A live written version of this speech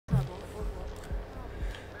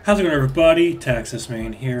How's it going, everybody? Texas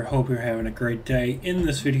Man here. Hope you're having a great day. In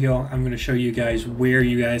this video, I'm going to show you guys where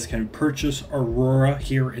you guys can purchase Aurora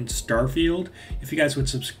here in Starfield. If you guys would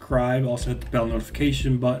subscribe, also hit the bell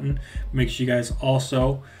notification button. Make sure you guys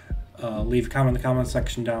also leave a comment in the comment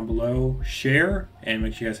section down below, share, and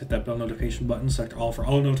make sure you guys hit that bell notification button, select all for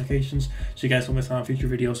all notifications so you guys don't miss out on future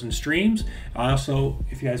videos and streams. Also,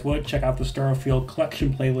 if you guys would, check out the Starfield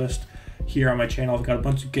collection playlist here on my channel. I've got a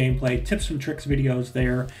bunch of gameplay tips and tricks videos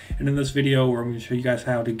there, and in this video I'm going to show you guys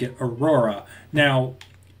how to get Aurora. Now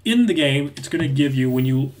in the game, it's going to give you, when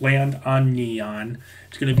you land on Neon,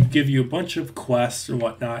 it's going to give you a bunch of quests and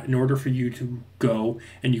whatnot in order for you to go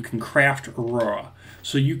and you can craft Aurora.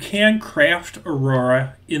 So you can craft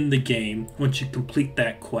Aurora in the game once you complete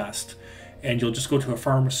that quest, and you'll just go to a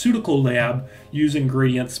pharmaceutical lab, use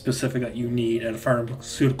ingredients specific that you need at a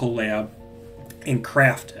pharmaceutical lab, and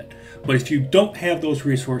craft it. But if you don't have those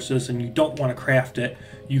resources and you don't want to craft it,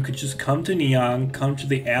 you could just come to Neon, come to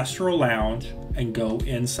the Astro Lounge, and go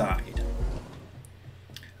inside.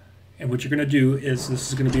 And what you're going to do is, this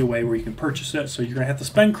is going to be a way where you can purchase it. So you're going to have to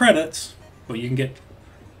spend credits, but you can get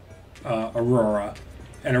Aurora.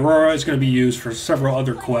 And Aurora is going to be used for several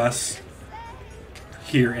other quests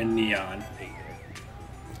here in Neon. So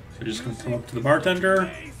you're just going to come up to the bartender.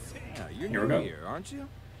 Here we go. Aren't you?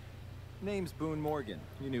 Name's Boone Morgan,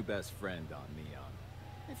 your new best friend on Neon.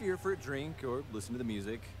 If you're here for a drink or listen to the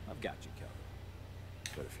music, I've got you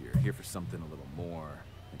covered. But if you're here for something a little more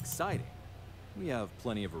exciting, we have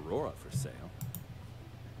plenty of Aurora for sale.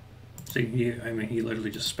 See, he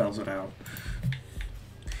literally just spells it out.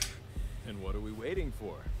 And what are we waiting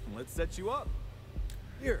for? Let's set you up.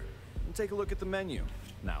 Here, and take a look at the menu.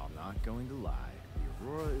 Now, I'm not going to lie. The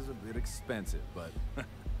Aurora is a bit expensive, but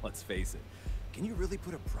let's face it. Can you really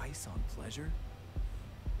put a price on pleasure?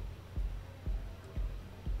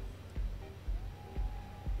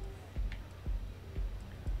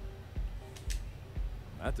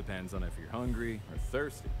 That depends on if you're hungry or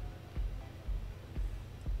thirsty.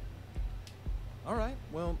 Alright,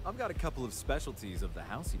 well, I've got a couple of specialties of the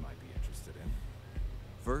house you might be interested in.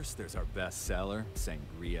 First, there's our best seller,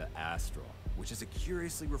 Sangria Astral, which is a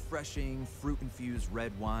curiously refreshing, fruit-infused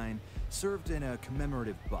red wine served in a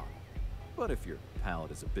commemorative bottle. But if your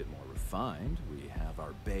palate is a bit more refined, we have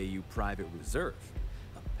our Bayou Private Reserve,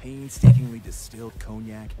 a painstakingly distilled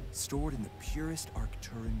cognac stored in the purest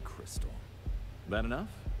Arcturan crystal. That enough?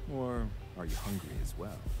 Or are you hungry as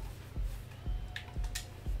well?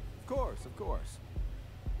 Of course, of course.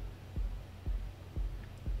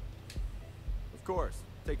 Of course,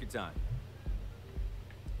 take your time.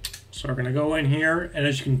 So we're going to go in here, and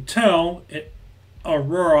as you can tell,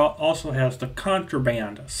 Aurora also has the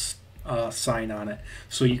contraband sign on it,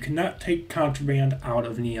 so you cannot take contraband out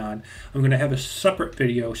of Neon. I'm going to have a separate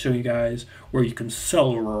video showing you guys where you can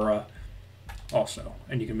sell Aurora also,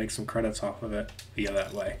 and you can make some credits off of it via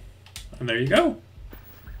that way. And there you go.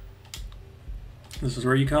 This is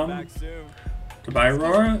where you come to buy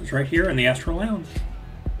Aurora. It's right here in the Astro Lounge.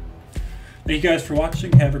 Thank you guys for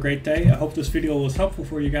watching. Have a great day. I hope this video was helpful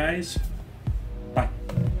for you guys.